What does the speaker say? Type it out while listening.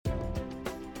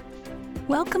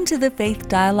Welcome to the Faith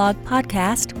Dialogue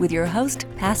podcast with your host,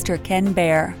 Pastor Ken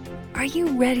Baer. Are you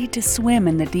ready to swim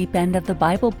in the deep end of the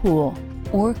Bible pool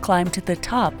or climb to the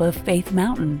top of Faith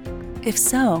Mountain? If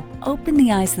so, open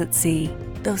the eyes that see,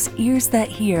 those ears that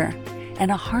hear,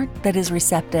 and a heart that is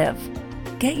receptive.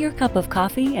 Get your cup of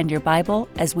coffee and your Bible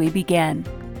as we begin.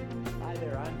 Hi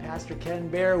there, I'm Pastor Ken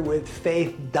Baer with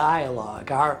Faith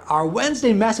Dialogue. Our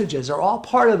Wednesday messages are all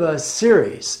part of a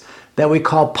series that we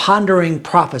call Pondering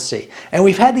Prophecy. And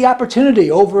we've had the opportunity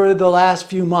over the last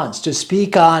few months to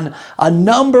speak on a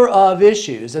number of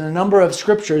issues and a number of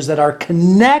scriptures that are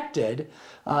connected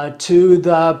to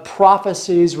the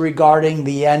prophecies regarding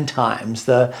the end times,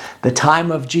 the time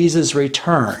of Jesus'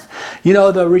 return. You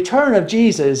know, the return of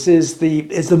Jesus is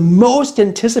the most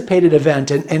anticipated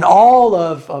event in all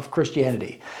of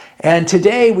Christianity. And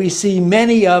today we see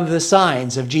many of the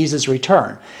signs of Jesus'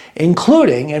 return,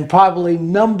 including, and probably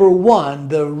number one,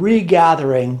 the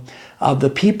regathering of the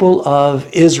people of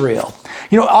Israel.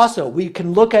 You know, also, we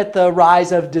can look at the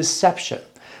rise of deception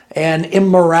and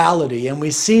immorality, and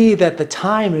we see that the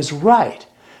time is right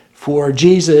for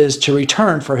Jesus to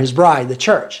return for his bride, the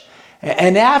church.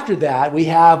 And after that, we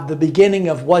have the beginning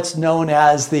of what's known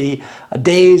as the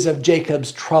days of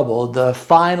Jacob's trouble, the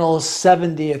final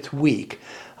 70th week.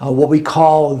 What we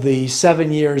call the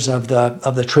 7 years of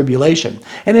the tribulation.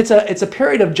 And it's a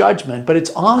period of judgment, but it's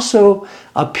also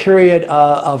a period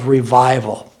of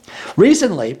revival.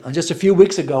 Recently, just a few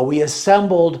weeks ago, we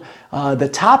assembled the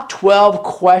top 12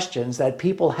 questions that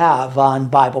people have on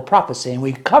Bible prophecy, and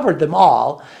we covered them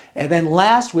all. And then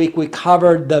last week, we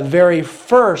covered the very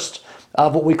first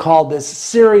of what we call this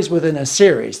series within a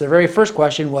series. The very first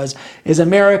question was, is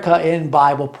America in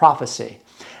Bible prophecy?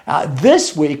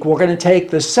 This week, we're going to take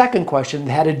the second question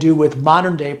that had to do with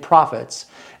modern day prophets.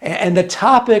 And the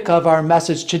topic of our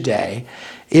message today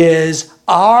is,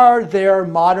 are there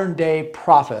modern day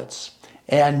prophets,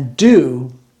 and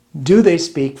do they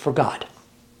speak for God?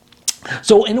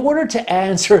 So in order to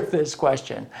answer this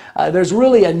question, there's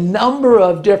really a number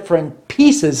of different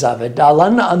pieces of it,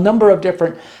 a number of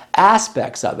different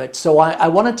aspects of it. So I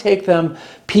want to take them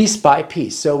piece by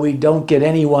piece so we don't get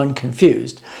anyone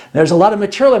confused. There's a lot of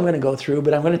material I'm going to go through,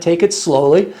 but I'm going to take it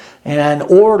slowly and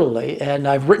orderly. And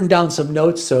I've written down some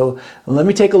notes, so let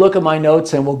me take a look at my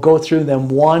notes and we'll go through them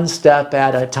one step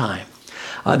at a time.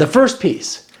 The first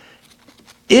piece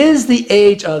is the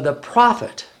age of the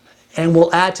prophet, and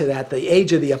we'll add to that the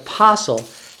age of the apostle.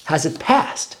 Has it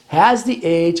passed? Has the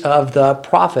age of the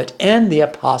prophet and the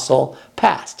apostle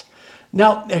passed?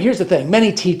 Now, here's the thing.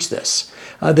 Many teach this.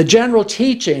 The general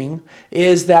teaching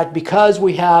is that because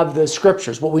we have the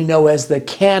scriptures, what we know as the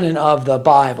canon of the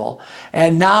Bible,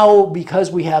 and now because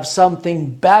we have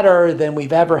something better than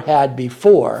we've ever had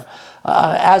before,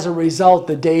 as a result,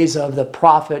 the days of the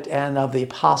prophet and of the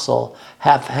apostle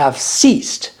have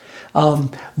ceased.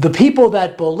 The people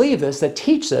that believe this, that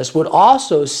teach this, would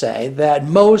also say that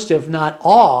most, if not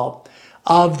all,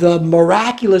 of the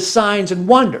miraculous signs and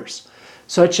wonders,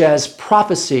 such as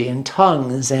prophecy and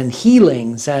tongues and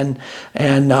healings and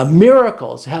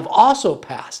miracles, have also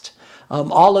passed.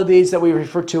 All of these that we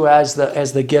refer to as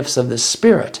the gifts of the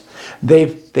Spirit,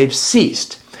 they've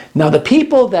ceased. Now, the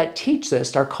people that teach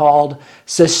this are called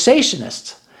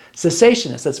cessationists.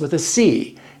 Cessationists, that's with a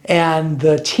C. And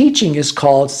the teaching is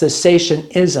called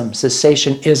cessationism.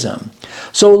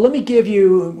 So let me give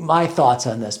you my thoughts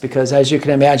on this, because as you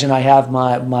can imagine, I have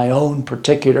my own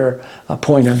particular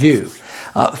point of view.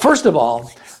 First of all,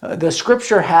 the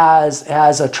scripture has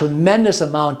a tremendous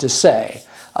amount to say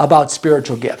about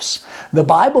spiritual gifts. The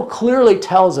Bible clearly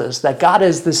tells us that God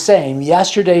is the same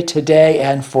yesterday, today,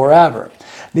 and forever.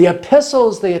 The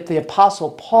epistles that the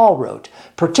Apostle Paul wrote,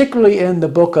 particularly in the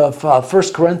book of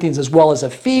 1 Corinthians as well as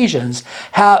Ephesians,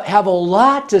 have a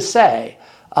lot to say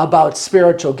about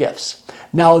spiritual gifts.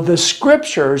 Now, the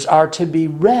scriptures are to be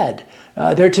read.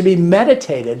 They're to be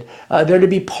meditated. They're to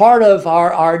be part of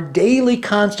our daily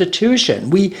constitution.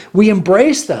 We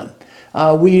embrace them.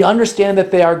 We understand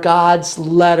that they are God's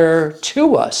letter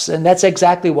to us, and that's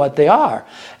exactly what they are.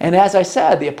 And as I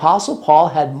said, the Apostle Paul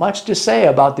had much to say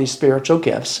about these spiritual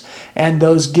gifts, and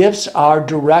those gifts are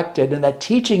directed, and that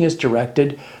teaching is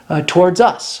directed towards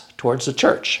us, towards the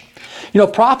church. You know,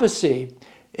 prophecy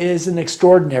is an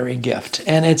extraordinary gift,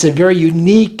 and it's a very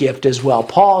unique gift as well.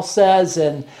 Paul says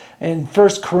in 1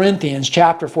 Corinthians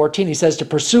chapter 14, he says to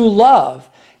pursue love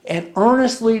and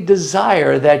earnestly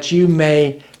desire that you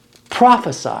may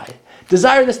prophesy.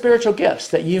 Desire the spiritual gifts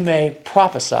that you may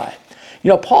prophesy. You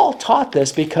know, Paul taught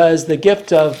this because the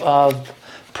gift of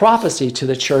prophecy to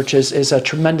the church is a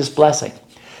tremendous blessing.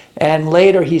 And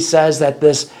later he says that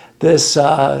this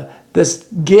This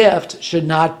gift should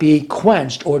not be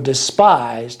quenched or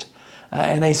despised.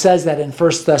 And he says that in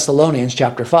 1 Thessalonians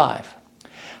chapter 5.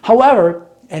 However,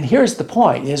 and here's the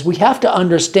point, is we have to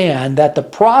understand that the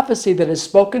prophecy that is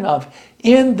spoken of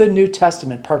in the New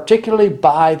Testament, particularly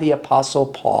by the Apostle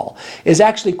Paul, is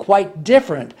actually quite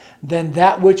different than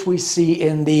that which we see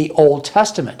in the Old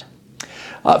Testament.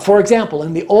 For example,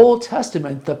 in the Old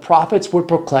Testament, the prophets would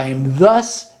proclaim,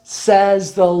 "Thus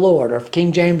says the Lord," or if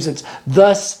King James, it's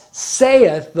 "Thus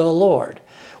saith the Lord."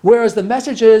 Whereas the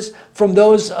messages from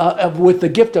those with the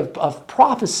gift of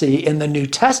prophecy in the New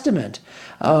Testament,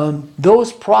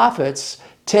 those prophets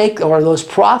those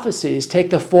prophecies take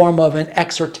the form of an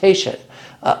exhortation,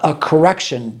 a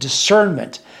correction,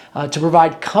 discernment, to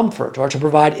provide comfort or to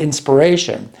provide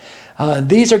inspiration.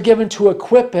 These are given to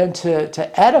equip and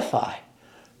to edify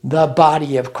the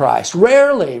body of Christ.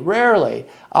 Rarely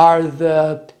are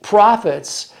the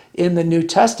prophets in the New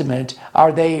Testament,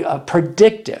 are they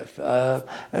predictive?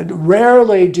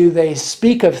 Rarely do they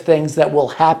speak of things that will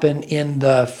happen in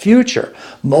the future.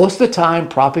 Most of the time,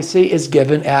 prophecy is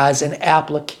given as an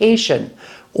application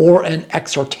or an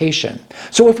exhortation.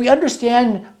 So if we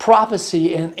understand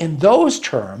prophecy in those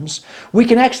terms, we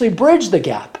can actually bridge the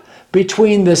gap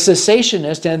between the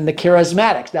cessationist and the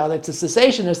charismatics. Now, it's the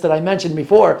cessationists that I mentioned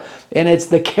before, and it's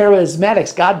the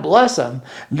charismatics, God bless them,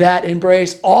 that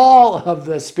embrace all of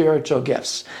the spiritual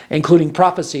gifts, including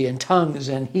prophecy and tongues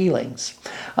and healings.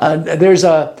 There's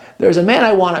a man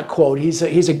I want to quote. He's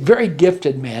a very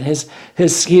gifted man.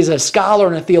 He's a scholar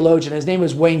and a theologian. His name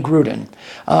is Wayne Grudem.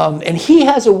 And he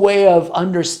has a way of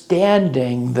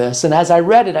understanding this. And as I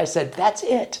read it, I said, that's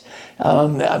it.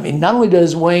 Not only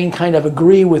does Wayne kind of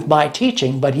agree with my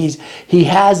teaching, but he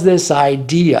has this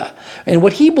idea. And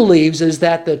what he believes is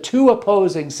that the two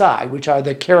opposing sides, which are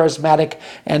the charismatic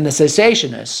and the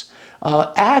cessationists,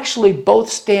 actually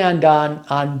both stand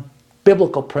on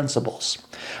biblical principles.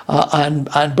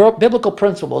 Biblical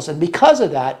principles. And because of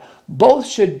that, both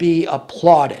should be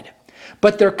applauded.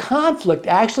 But their conflict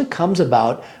actually comes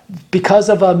about because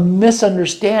of a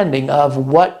misunderstanding of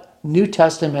what New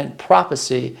Testament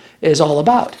prophecy is all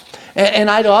about.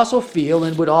 And I'd also feel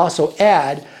and would also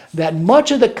add that much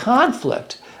of the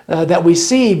conflict that we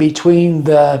see between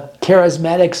the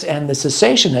charismatics and the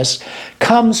cessationists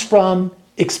comes from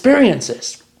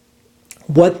experiences,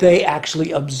 what they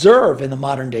actually observe in the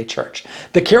modern day church.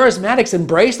 The charismatics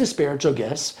embrace the spiritual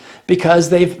gifts because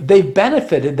they've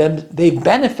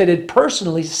benefited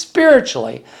personally,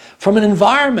 spiritually, from an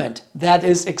environment that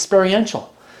is experiential.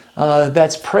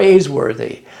 That's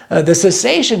praiseworthy. The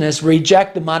cessationists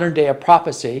reject the modern day of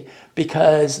prophecy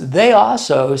because they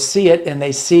also see it and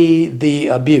they see the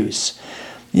abuse.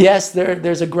 Yes,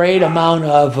 there's a great amount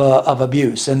of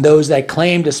abuse, and those that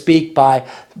claim to speak by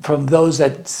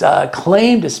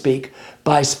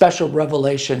special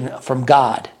revelation from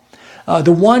God.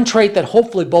 The one trait that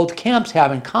hopefully both camps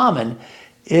have in common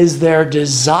is their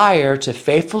desire to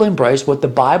faithfully embrace what the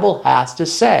Bible has to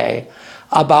say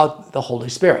about the Holy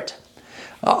Spirit.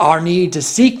 Our need to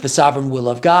seek the sovereign will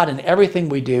of God in everything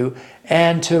we do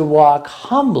and to walk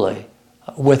humbly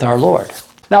with our Lord.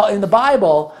 Now, in the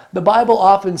Bible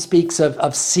often speaks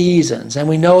of seasons, and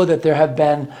we know that there have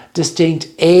been distinct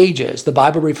ages. The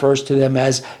Bible refers to them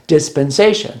as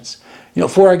dispensations.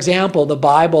 For example, the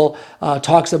Bible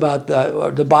talks about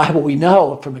the Bible we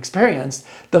know from experience,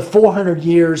 the 400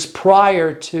 years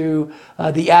prior to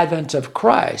the advent of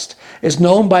Christ is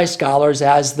known by scholars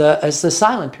as the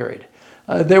silent period.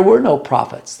 There were no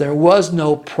prophets. There was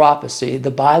no prophecy. The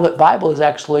Bible is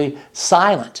actually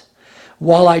silent.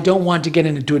 While I don't want to get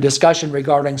into a discussion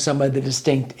regarding some of the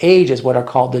distinct ages, what are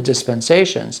called the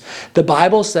dispensations, the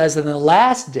Bible says that in the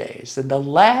last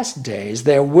days,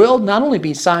 there will not only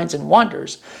be signs and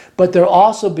wonders, but there will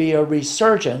also be a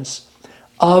resurgence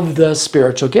of the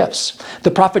spiritual gifts. The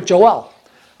prophet Joel,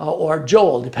 or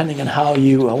Joel, depending on how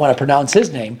you want to pronounce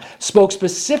his name, spoke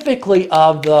specifically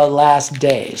of the last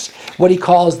days, what he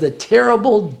calls the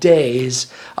terrible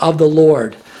days of the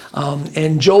Lord.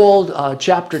 In Joel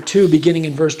chapter 2, beginning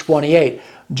in verse 28,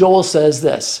 Joel says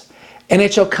this, "And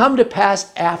it shall come to pass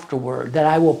afterward that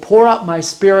I will pour out my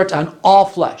spirit on all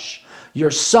flesh. Your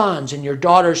sons and your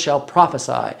daughters shall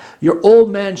prophesy. Your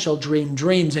old men shall dream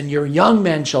dreams, and your young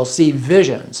men shall see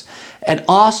visions. And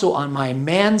also on my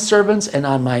manservants and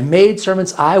on my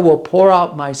maidservants I will pour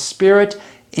out my spirit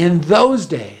in those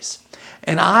days.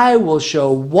 And I will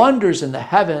show wonders in the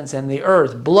heavens and the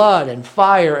earth, blood and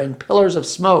fire and pillars of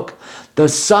smoke. The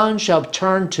sun shall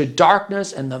turn to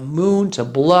darkness and the moon to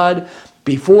blood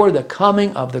before the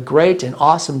coming of the great and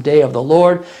awesome day of the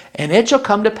Lord. And it shall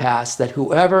come to pass that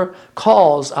whoever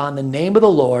calls on the name of the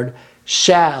Lord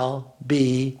shall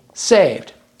be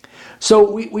saved.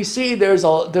 So we see there's a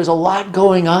lot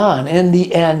going on in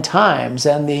the end times,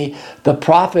 and the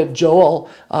prophet Joel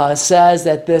says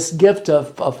that this gift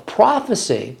of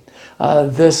prophecy,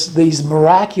 these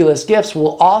miraculous gifts,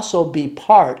 will also be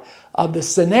part of the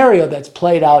scenario that's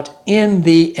played out in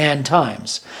the end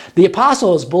times. The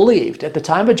apostles believed at the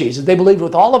time of Jesus, they believed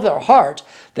with all of their heart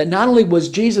that not only was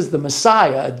Jesus the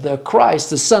Messiah, the Christ,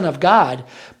 the Son of God,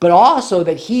 but also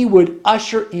that he would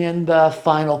usher in the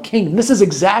final kingdom. This is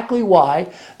exactly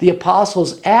why the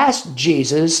apostles asked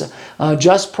Jesus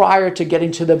just prior to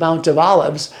getting to the Mount of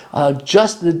Olives,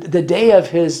 just the day of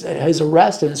his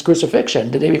arrest and his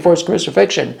crucifixion, the day before his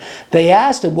crucifixion. They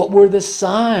asked him what were the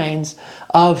signs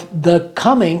of the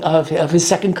coming of his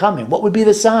second coming. What would be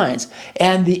the signs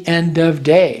and the end of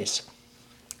days?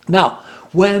 Now,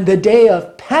 when the day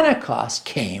of Pentecost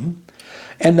came,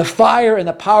 and the fire and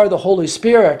the power of the Holy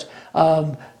Spirit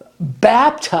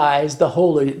baptized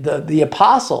the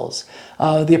apostles.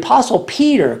 The apostle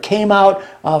Peter came out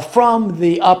from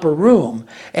the upper room,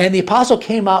 and the apostle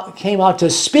came out to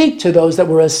speak to those that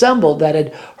were assembled, that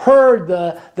had heard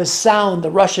the sound,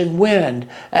 the rushing wind,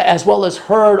 as well as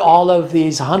heard all of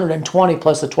these 120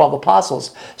 plus the 12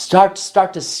 apostles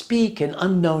start to speak in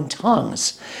unknown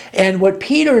tongues. And what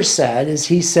Peter said is,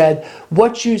 he said,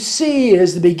 what you see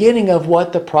is the beginning of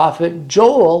what the prophet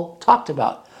Joel talked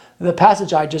about, the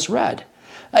passage I just read.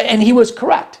 And he was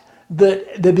correct.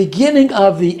 The beginning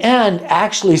of the end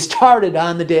actually started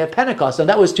on the day of Pentecost. And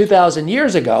that was 2,000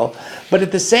 years ago. But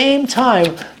at the same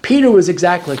time, Peter was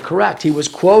exactly correct. He was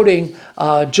quoting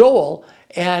Joel.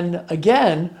 And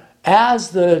again, as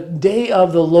the day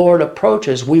of the Lord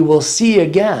approaches, we will see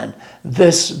again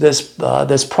this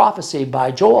prophecy by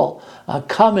Joel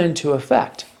come into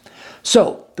effect.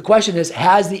 So the question is,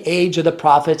 has the age of the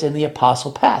prophet and the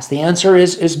apostle passed? The answer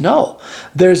is no.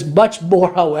 There's much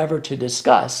more, however, to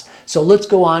discuss. So let's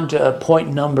go on to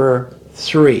point number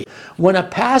 3. When a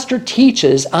pastor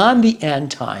teaches on the end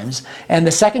times and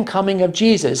the second coming of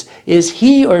Jesus, is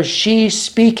he or she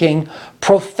speaking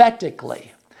prophetically?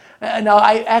 Now,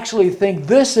 I actually think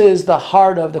this is the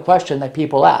heart of the question that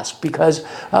people ask, because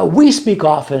we speak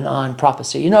often on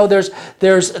prophecy. You know,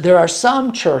 there are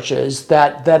some churches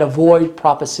that avoid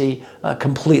prophecy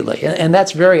completely, and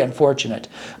that's very unfortunate.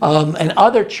 And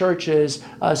other churches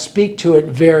speak to it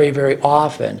very, very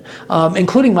often,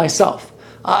 including myself.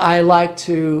 I like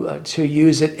to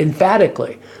use it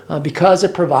emphatically because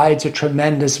it provides a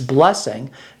tremendous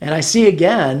blessing. And I see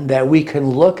again that we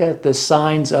can look at the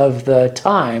signs of the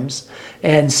times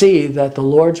and see that the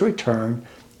Lord's return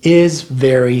is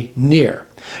very near.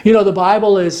 You know, the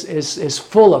Bible is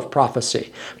full of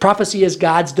prophecy. Prophecy is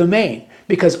God's domain,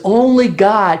 because only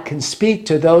God can speak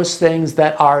to those things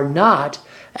that are not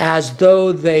as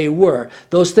though they were.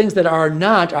 Those things that are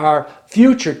not are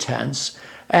future tense,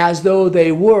 as though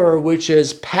they were, which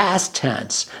is past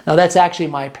tense. Now that's actually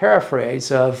my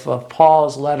paraphrase of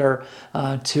Paul's letter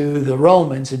to the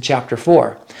Romans in chapter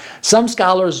 4. Some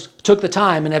scholars took the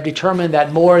time and have determined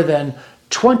that more than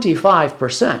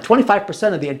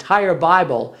 25% of the entire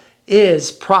Bible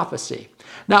is prophecy.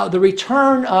 Now, the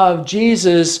return of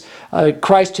Jesus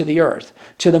Christ to the earth,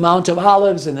 to the Mount of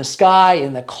Olives, in the sky,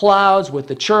 in the clouds, with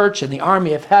the church and the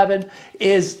army of heaven,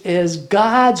 is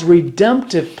God's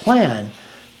redemptive plan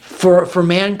for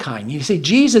mankind. You see,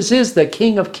 Jesus is the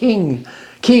King of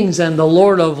kings and the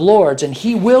Lord of lords, and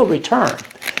he will return.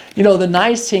 You know, the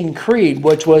Nicene Creed,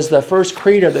 which was the first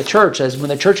creed of the church, as when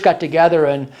the church got together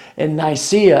in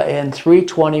Nicaea in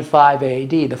 325 AD,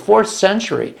 the 4th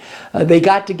century, they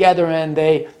got together and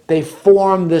they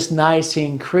formed this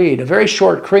Nicene Creed, a very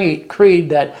short creed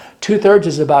that 2/3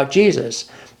 is about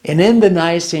Jesus. And in the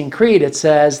Nicene Creed, it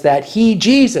says that he,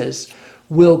 Jesus,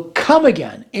 will come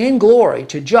again in glory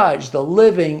to judge the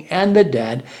living and the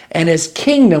dead, and his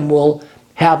kingdom will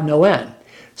have no end.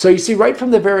 So you see, right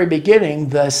from the very beginning,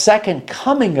 the second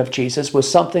coming of Jesus was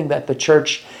something that the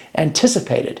church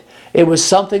anticipated. It was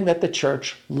something that the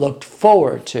church looked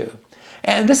forward to.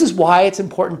 And this is why it's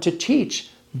important to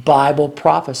teach Bible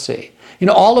prophecy. You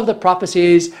know, all of the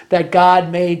prophecies that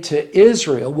God made to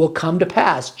Israel will come to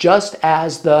pass, just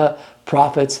as the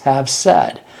prophets have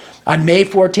said. On May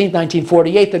 14,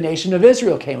 1948, the nation of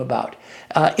Israel came about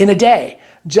in a day,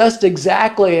 just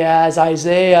exactly as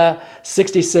Isaiah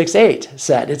 66:8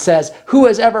 said. It says, "Who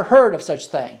has ever heard of such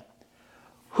thing?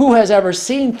 Who has ever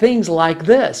seen things like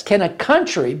this? Can a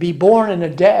country be born in a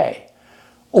day,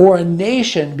 or a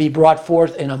nation be brought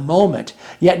forth in a moment?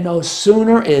 Yet no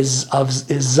sooner is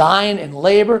Zion in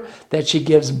labor that she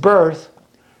gives birth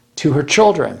to her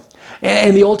children."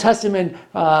 And the Old Testament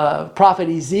prophet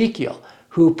Ezekiel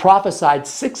who prophesied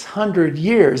 600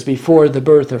 years before the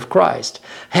birth of Christ,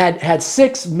 had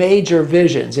six major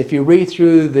visions. If you read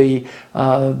through the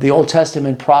Old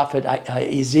Testament prophet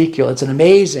Ezekiel, it's an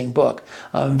amazing book,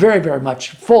 very, very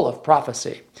much full of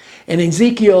prophecy. In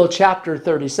Ezekiel chapter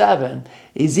 37,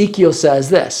 Ezekiel says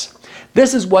this: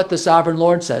 "This is what the sovereign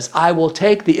Lord says. I will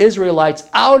take the Israelites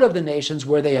out of the nations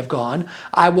where they have gone.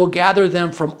 I will gather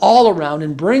them from all around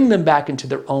and bring them back into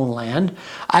their own land.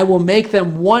 I will make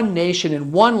them one nation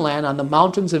in one land on the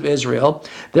mountains of Israel.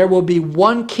 There will be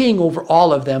one king over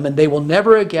all of them, and they will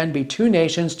never again be two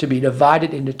nations to be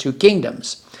divided into two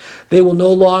kingdoms. They will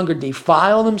no longer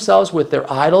defile themselves with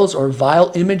their idols or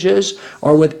vile images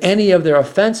or with any of their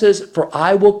offenses, for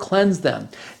I will cleanse them.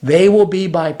 They will be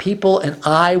my people, and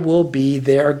I will be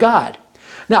their God."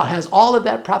 Now, has all of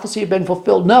that prophecy been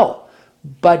fulfilled? No.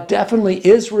 But definitely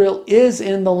Israel is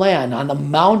in the land. On the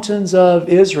mountains of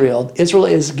Israel, Israel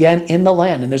is again in the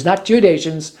land. And there's not two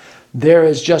nations, there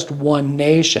is just one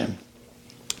nation.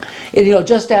 And,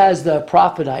 just as the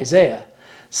prophet Isaiah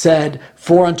said,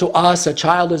 "For unto us a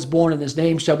child is born, and his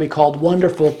name shall be called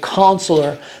Wonderful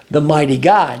Counselor, the Mighty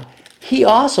God," he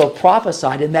also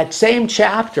prophesied in that same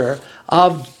chapter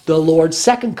of the Lord's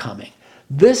second coming,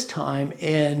 this time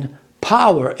in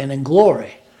power and in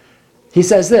glory. He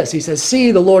says this, he says,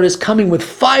 "See, the Lord is coming with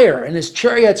fire, and his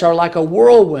chariots are like a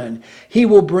whirlwind. He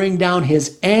will bring down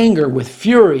his anger with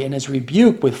fury, and his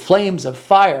rebuke with flames of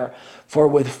fire, for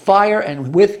with fire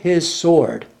and with his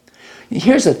sword."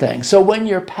 Here's the thing. So when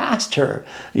your pastor,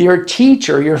 your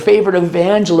teacher, your favorite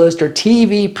evangelist or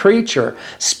TV preacher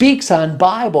speaks on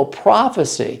Bible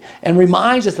prophecy and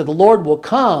reminds us that the Lord will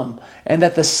come and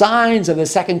that the signs of the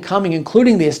second coming,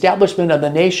 including the establishment of the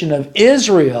nation of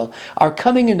Israel, are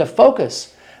coming into focus,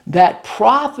 that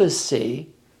prophecy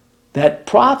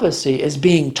is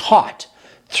being taught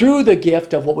through the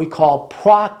gift of what we call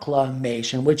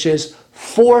proclamation, which is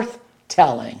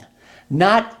forthtelling,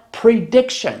 not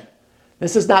prediction.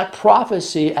 This is not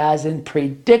prophecy as in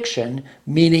prediction,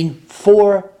 meaning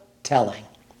foretelling.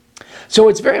 So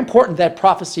it's very important that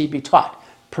prophecy be taught,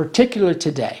 particularly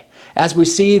today, as we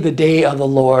see the day of the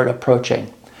Lord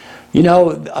approaching.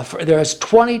 There's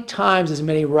 20 times as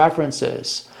many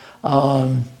references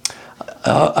of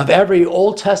every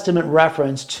Old Testament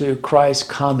reference to Christ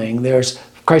coming. There's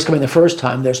Christ coming the first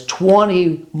time. There's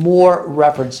 20 more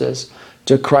references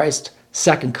to Christ's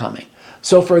second coming.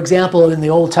 So, for example, in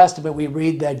the Old Testament, we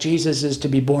read that Jesus is to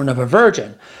be born of a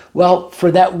virgin. Well,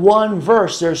 for that one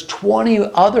verse, there's 20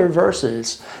 other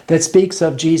verses that speaks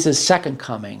of Jesus' second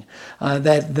coming,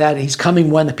 that he's coming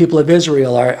when the people of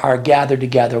Israel are gathered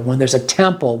together, when there's a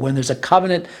temple, when there's a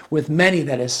covenant with many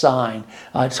that is signed.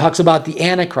 It talks about the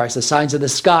Antichrist, the signs of the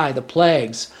sky, the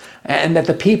plagues, and that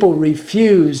the people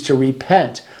refuse to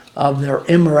repent of their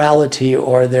immorality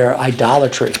or their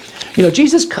idolatry.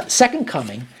 Jesus' second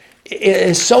coming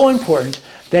is so important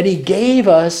that he gave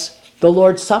us the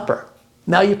Lord's Supper.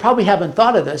 Now, you probably haven't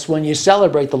thought of this when you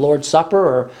celebrate the Lord's Supper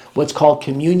or what's called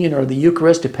communion or the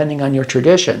Eucharist, depending on your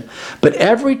tradition. But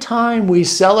every time we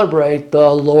celebrate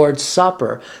the Lord's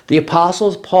Supper, the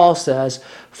Apostle Paul says,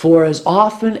 "For as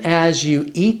often as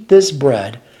you eat this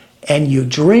bread and you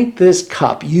drink this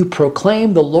cup, you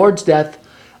proclaim the Lord's death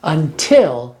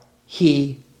until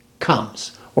he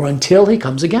comes," or until he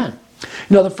comes again.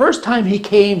 The first time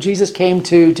Jesus came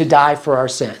to die for our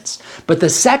sins. But the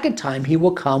second time he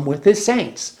will come with his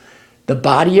saints, the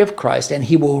body of Christ, and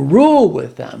he will rule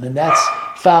with them. And that's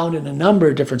found in a number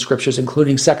of different scriptures,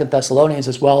 including 2 Thessalonians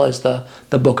as well as the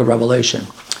book of Revelation.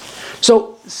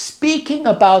 So speaking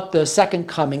about the second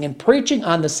coming and preaching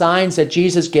on the signs that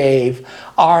Jesus gave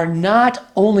are not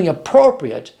only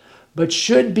appropriate, but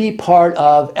should be part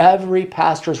of every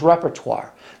pastor's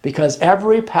repertoire. Because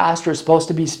every pastor is supposed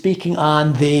to be speaking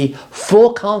on the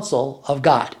full counsel of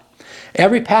God.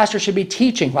 Every pastor should be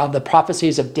teaching on the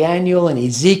prophecies of Daniel and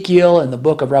Ezekiel and the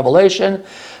book of Revelation,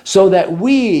 so that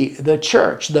we, the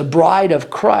church, the bride of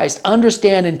Christ,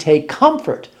 understand and take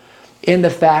comfort in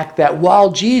the fact that while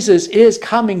Jesus is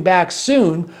coming back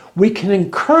soon, we can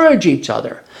encourage each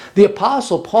other. The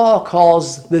Apostle Paul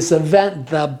calls this event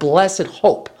the blessed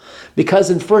hope. Because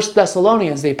in 1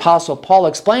 Thessalonians, the Apostle Paul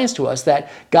explains to us that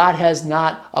God has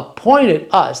not appointed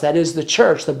us, that is the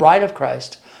church, the bride of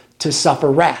Christ, to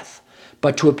suffer wrath,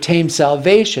 but to obtain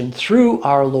salvation through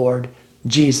our Lord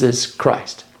Jesus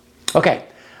Christ. Okay,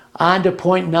 on to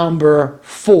point number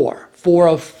 4.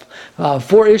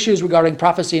 Four issues regarding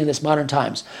prophecy in this modern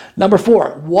times. Number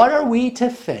 4, what are we to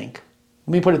think?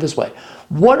 Let me put it this way.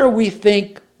 What are we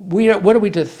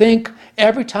to think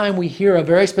every time we hear a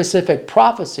very specific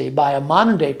prophecy by a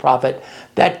modern day prophet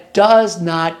that does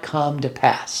not come to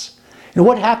pass? And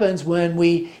what happens when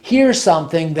we hear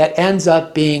something that ends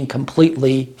up being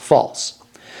completely false?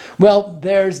 Well,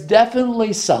 there's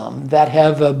definitely some that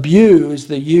have abused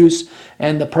the use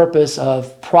and the purpose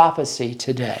of prophecy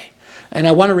today. And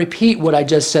I want to repeat what I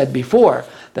just said before,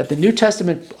 that the New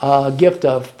Testament gift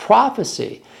of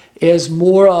prophecy is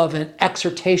more of an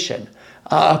exhortation,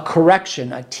 a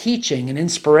correction, a teaching, an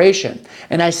inspiration.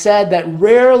 And I said that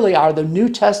rarely are the New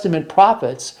Testament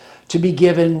prophets to be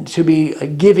giving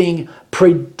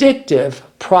predictive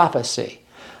prophecy.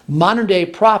 Modern day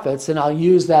prophets, and I'll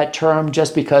use that term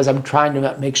just because I'm trying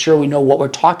to make sure we know what we're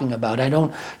talking about. I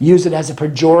don't use it as a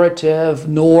pejorative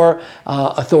nor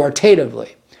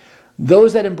authoritatively.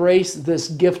 Those that embrace this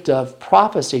gift of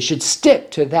prophecy should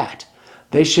stick to that.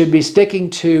 They should be sticking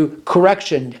to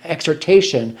correction,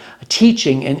 exhortation,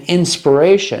 teaching, and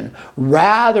inspiration,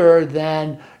 rather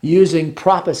than using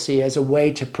prophecy as a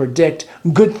way to predict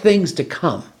good things to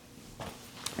come.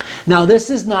 Now, this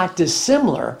is not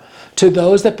dissimilar to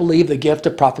those that believe the gift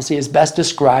of prophecy is best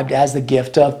described as the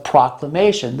gift of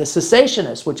proclamation. The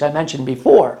cessationists, which I mentioned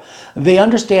before, they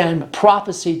understand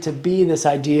prophecy to be this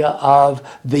idea of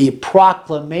the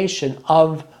proclamation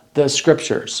of the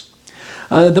scriptures.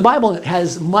 The Bible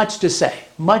has much to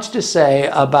say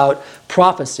about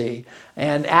prophecy,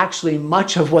 and actually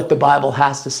much of what the Bible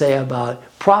has to say about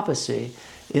prophecy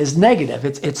is negative.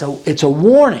 It's a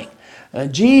warning.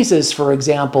 Jesus, for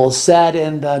example, said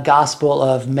in the Gospel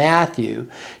of Matthew,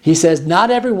 he says,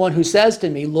 "Not everyone who says to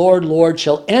me, 'Lord, Lord,'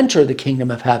 shall enter the kingdom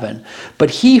of heaven, but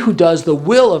he who does the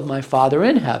will of my Father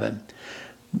in heaven.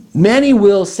 Many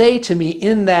will say to me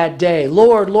in that day,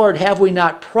 'Lord, Lord, have we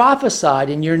not prophesied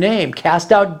in your name,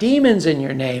 cast out demons in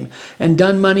your name, and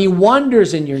done many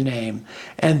wonders in your name?'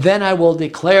 And then I will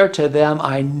declare to them,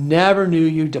 'I never knew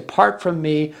you. Depart from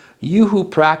me, you who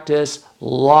practice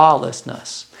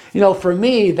lawlessness.'" You know, for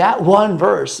me, that one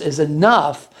verse is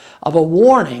enough of a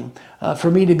warning for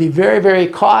me to be very, very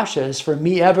cautious, for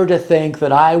me ever to think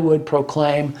that I would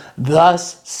proclaim,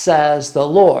 "Thus says the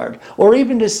Lord," or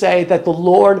even to say that the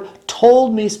Lord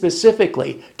told me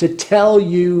specifically to tell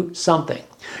you something.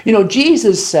 You know,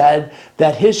 Jesus said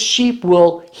that his sheep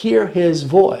will hear his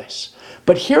voice.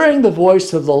 But hearing the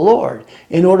voice of the Lord,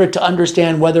 in order to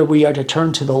understand whether we are to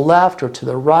turn to the left or to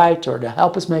the right, or to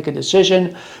help us make a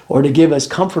decision, or to give us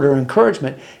comfort or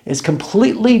encouragement, is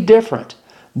completely different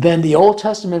than the Old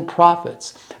Testament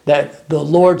prophets that the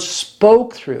Lord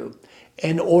spoke through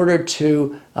in order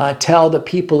to tell the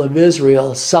people of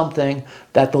Israel something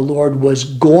that the Lord was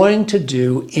going to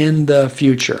do in the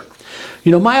future.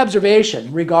 You know, my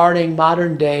observation regarding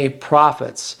modern day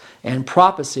prophets and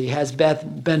prophecy has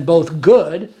been both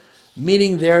good,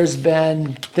 meaning there's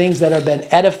been things that have been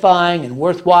edifying and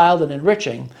worthwhile and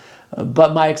enriching,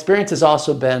 but my experience has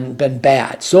also been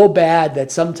bad. So bad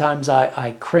that sometimes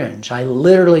I cringe. I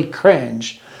literally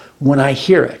cringe when I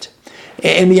hear it.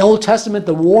 In the Old Testament,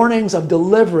 the warnings of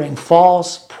delivering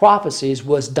false prophecies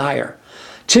was dire.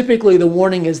 Typically, the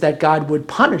warning is that God would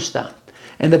punish them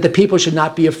and that the people should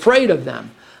not be afraid of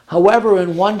them. However,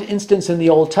 in one instance in the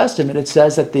Old Testament, it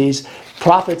says that these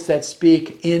prophets that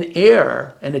speak in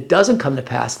error and it doesn't come to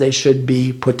pass, they should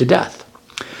be put to death.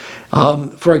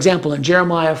 For example, in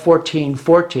Jeremiah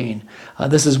 14:14,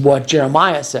 this is what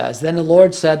Jeremiah says. "Then the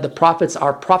Lord said, the prophets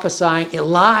are prophesying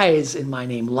lies in my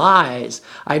name, lies.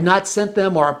 I have not sent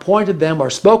them or appointed them or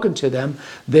spoken to them.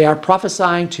 They are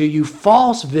prophesying to you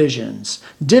false visions,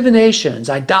 divinations,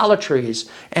 idolatries,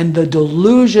 and the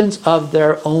delusions of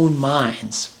their own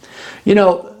minds." You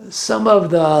know, some of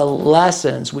the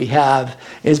lessons we have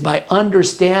is by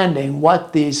understanding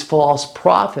what these false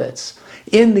prophets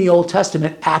in the Old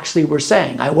Testament actually were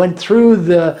saying. I went through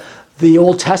the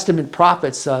Old Testament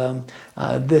prophets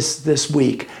this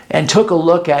week and took a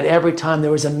look at every time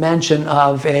there was a mention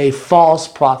of a false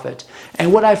prophet.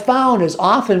 And what I found is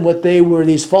often what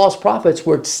these false prophets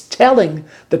were telling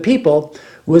the people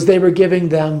was they were giving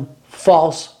them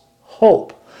false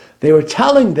hope. They were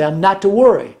telling them not to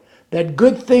worry, that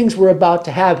good things were about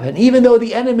to happen. Even though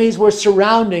the enemies were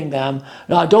surrounding them,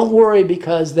 don't worry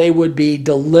because they would be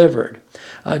delivered.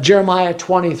 Jeremiah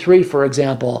 23, for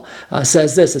example,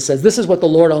 says this. It says, "This is what the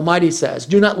Lord Almighty says.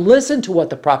 Do not listen to what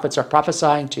the prophets are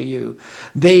prophesying to you.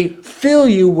 They fill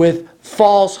you with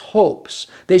false hopes.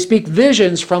 They speak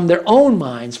visions from their own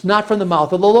minds, not from the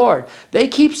mouth of the Lord. They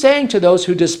keep saying to those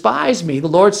who despise me, the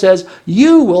Lord says,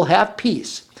 you will have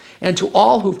peace. And to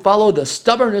all who follow the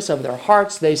stubbornness of their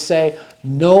hearts, they say,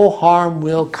 no harm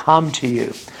will come to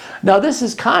you." Now, this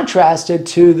is contrasted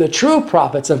to the true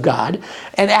prophets of God,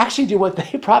 and actually do what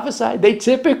they prophesied. They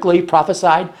typically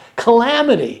prophesied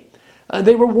calamity.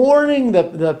 They were warning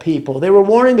the people. They were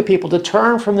warning the people to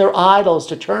turn from their idols,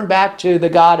 to turn back to the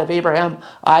God of Abraham,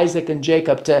 Isaac, and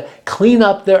Jacob, to clean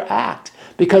up their act,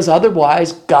 because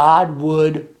otherwise God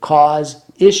would cause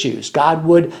issues. God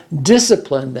would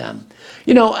discipline them.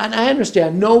 You know, and I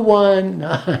understand no one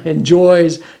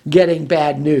enjoys getting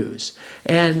bad news.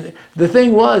 And the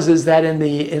thing is that in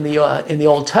the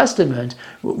Old Testament,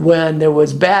 when there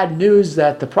was bad news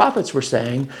that the prophets were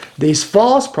saying, these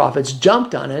false prophets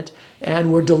jumped on it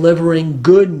and were delivering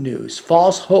good news,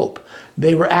 false hope.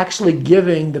 They were actually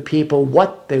giving the people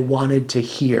what they wanted to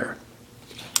hear.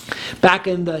 Back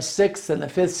in the 6th and the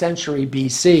 5th century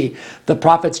BC, the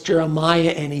prophets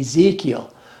Jeremiah and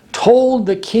Ezekiel told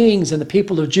the kings and the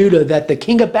people of Judah that the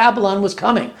king of Babylon was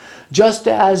coming, just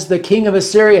as the king of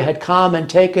Assyria had come and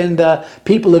taken the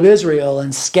people of Israel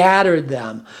and scattered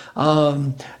them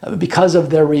because of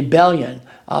their rebellion.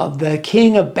 The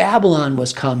king of Babylon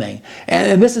was coming.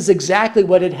 And this is exactly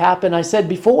what had happened, I said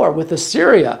before, with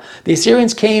Assyria. The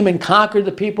Assyrians came and conquered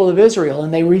the people of Israel,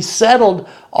 and they resettled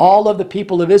all of the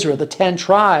people of Israel, the 10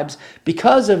 tribes,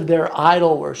 because of their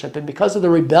idol worship and because of the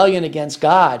rebellion against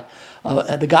God,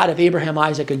 the God of Abraham,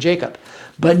 Isaac, and Jacob.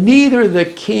 But neither the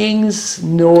kings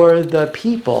nor the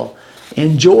people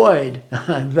enjoyed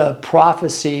the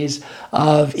prophecies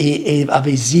of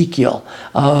Ezekiel.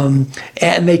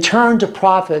 And they turned to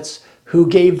prophets who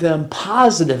gave them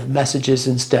positive messages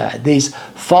instead, these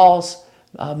false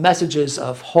messages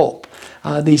of hope.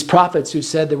 These prophets who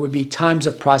said there would be times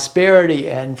of prosperity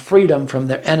and freedom from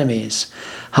their enemies.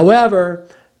 However,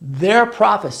 their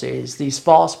prophecies, these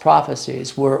false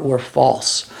prophecies, were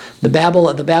false. The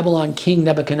Babylon king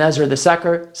Nebuchadnezzar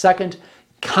II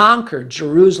conquered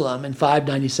Jerusalem in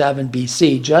 597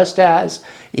 BC, just as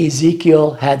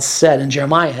Ezekiel had said and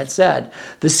Jeremiah had said.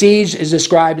 The siege is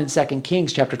described in 2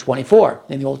 Kings chapter 24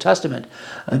 in the Old Testament.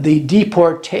 The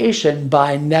deportation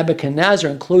by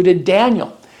Nebuchadnezzar included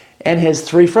Daniel and his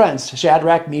 3 friends,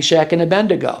 Shadrach, Meshach, and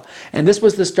Abednego. And this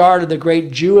was the start of the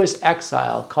great Jewish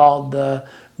exile called the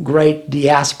Great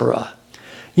Diaspora.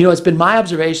 You know, it's been my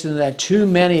observation that too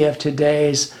many of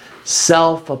today's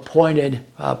self-appointed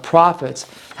prophets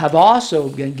have also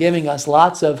been giving us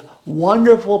lots of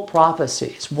wonderful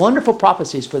prophecies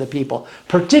for the people,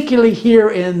 particularly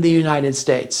here in the United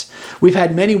States. We've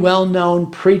had many well-known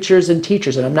preachers and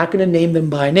teachers, and I'm not going to name them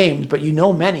by name, but you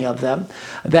know many of them,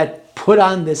 that put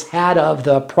on this hat of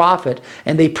the prophet,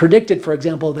 and they predicted, for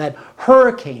example, that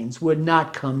hurricanes would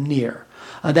not come near,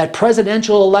 that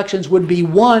presidential elections would be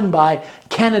won by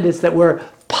candidates that were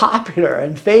popular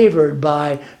and favored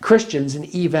by Christians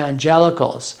and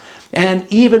evangelicals. And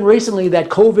even recently that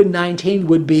COVID-19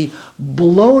 would be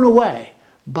blown away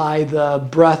by the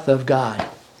breath of God.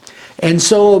 And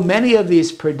so many of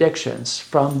these predictions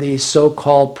from these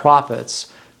so-called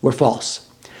prophets were false.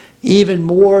 Even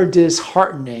more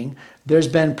disheartening, there's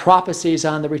been prophecies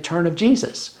on the return of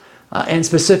Jesus. And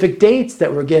specific dates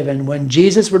that were given when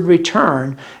Jesus would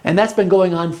return, and that's been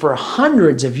going on for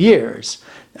hundreds of years.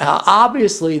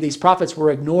 Obviously, these prophets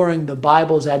were ignoring the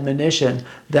Bible's admonition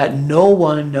that no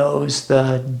one knows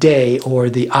the day or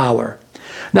the hour.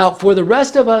 Now, for the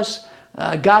rest of us,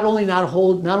 God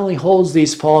not only holds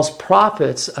these false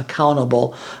prophets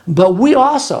accountable, but we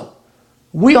also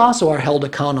are held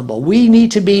accountable. We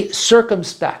need to be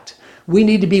circumspect. We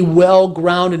need to be well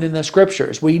grounded in the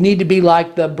scriptures. We need to be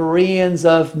like the Bereans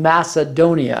of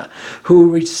Macedonia,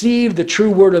 who received the true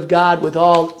word of God with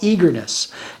all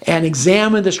eagerness and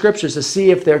examined the scriptures to see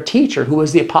if their teacher, who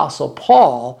was the Apostle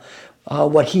Paul,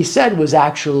 what he said was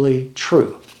actually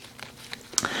true.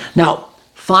 Now,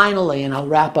 finally, and I'll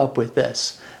wrap up with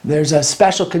this, there's a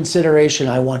special consideration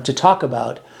I want to talk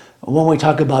about when we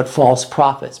talk about false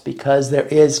prophets, because there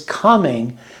is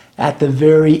coming at the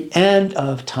very end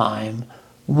of time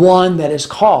one that is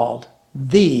called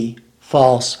the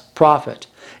false prophet.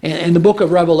 In the book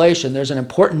of Revelation, there's an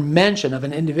important mention of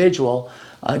an individual,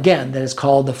 again, that is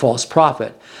called the false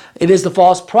prophet. It is the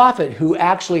false prophet who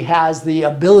actually has the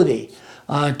ability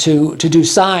to do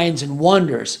signs and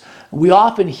wonders. We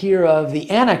often hear of the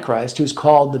Antichrist, who's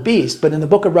called the beast, but in the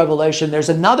book of Revelation, there's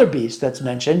another beast that's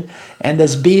mentioned, and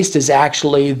this beast is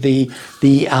actually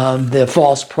the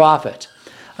false prophet.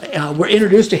 We're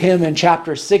introduced to him in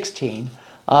chapter 16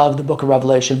 of the book of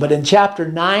Revelation, but in chapter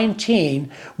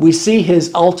 19, we see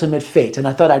his ultimate fate, and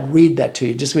I thought I'd read that to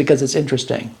you just because it's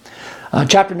interesting.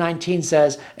 Chapter 19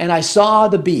 says, "And I saw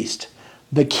the beast,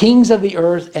 the kings of the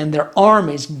earth and their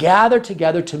armies gathered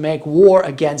together to make war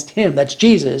against him," that's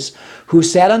Jesus, "who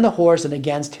sat on the horse, and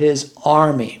against his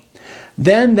army.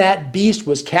 Then that beast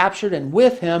was captured, and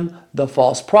with him the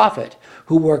false prophet,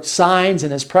 who worked signs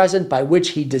in his presence by which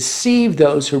he deceived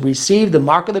those who received the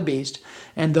mark of the beast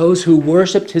and those who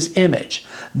worshipped his image.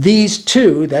 These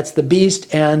two, that's the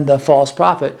beast and the false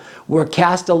prophet, were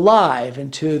cast alive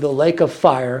into the lake of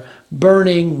fire,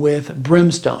 burning with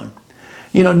brimstone.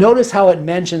 Notice how it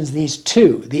mentions these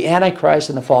two, the Antichrist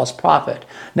and the false prophet.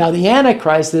 Now, the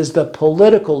Antichrist is the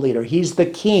political leader. He's the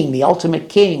king, the ultimate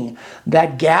king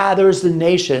that gathers the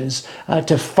nations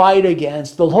to fight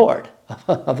against the Lord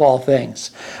of all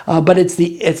things. But it's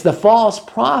the false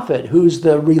prophet who's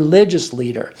the religious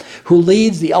leader, who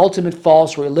leads the ultimate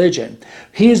false religion.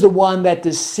 He's the one that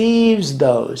deceives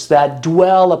those that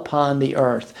dwell upon the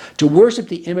earth to worship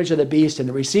the image of the beast and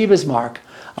to receive his mark,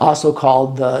 also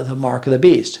called the mark of the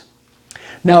beast.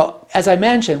 Now, as I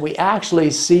mentioned, we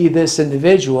actually see this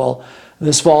individual,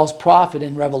 this false prophet,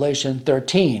 in Revelation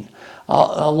 13,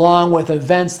 along with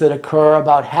events that occur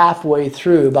about halfway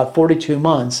through, about 42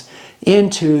 months,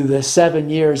 into the 7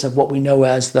 years of what we know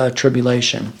as the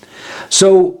tribulation.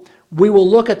 So we will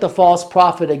look at the false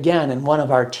prophet again in one of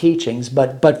our teachings,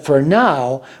 but for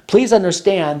now, please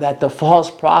understand that the false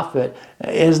prophet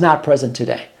is not present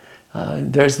today.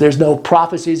 There's no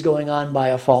prophecies going on by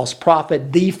a false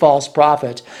prophet, the false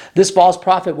prophet. This false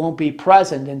prophet won't be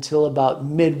present until about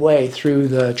midway through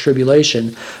the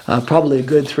tribulation, probably a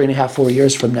good 3.5, 4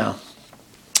 years from now.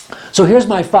 So here's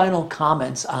my final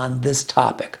comments on this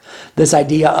topic, this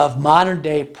idea of modern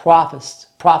day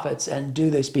prophets and do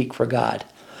they speak for God.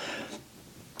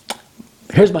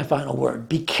 Here's my final word.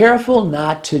 Be careful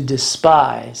not to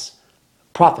despise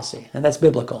prophecy, and that's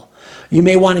biblical. You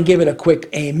may want to give it a quick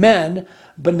amen,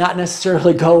 but not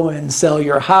necessarily go and sell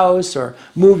your house or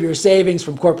move your savings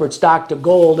from corporate stock to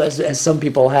gold as some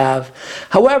people have.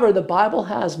 However, the Bible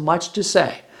has much to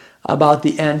say about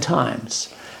the end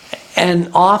times.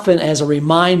 And often as a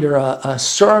reminder, a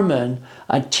sermon,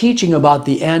 a teaching about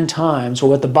the end times, or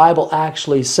what the Bible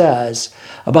actually says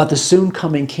about the soon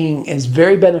coming King, is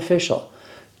very beneficial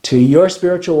to your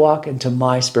spiritual walk and to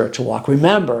my spiritual walk.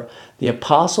 Remember, the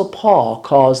Apostle Paul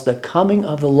calls the coming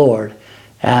of the Lord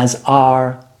as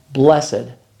our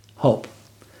blessed hope.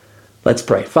 Let's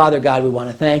pray. Father God, we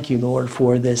want to thank you, Lord,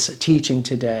 for this teaching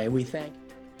today. We thank you.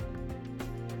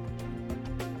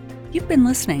 You've been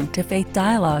listening to Faith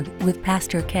Dialogue with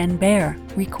Pastor Ken Baer,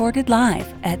 recorded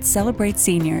live at Celebrate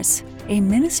Seniors, a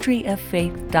ministry of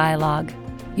Faith Dialogue.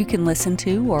 You can listen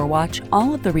to or watch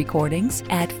all of the recordings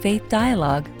at Faith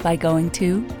Dialogue by going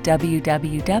to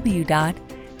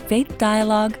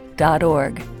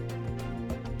www.faithdialogue.org.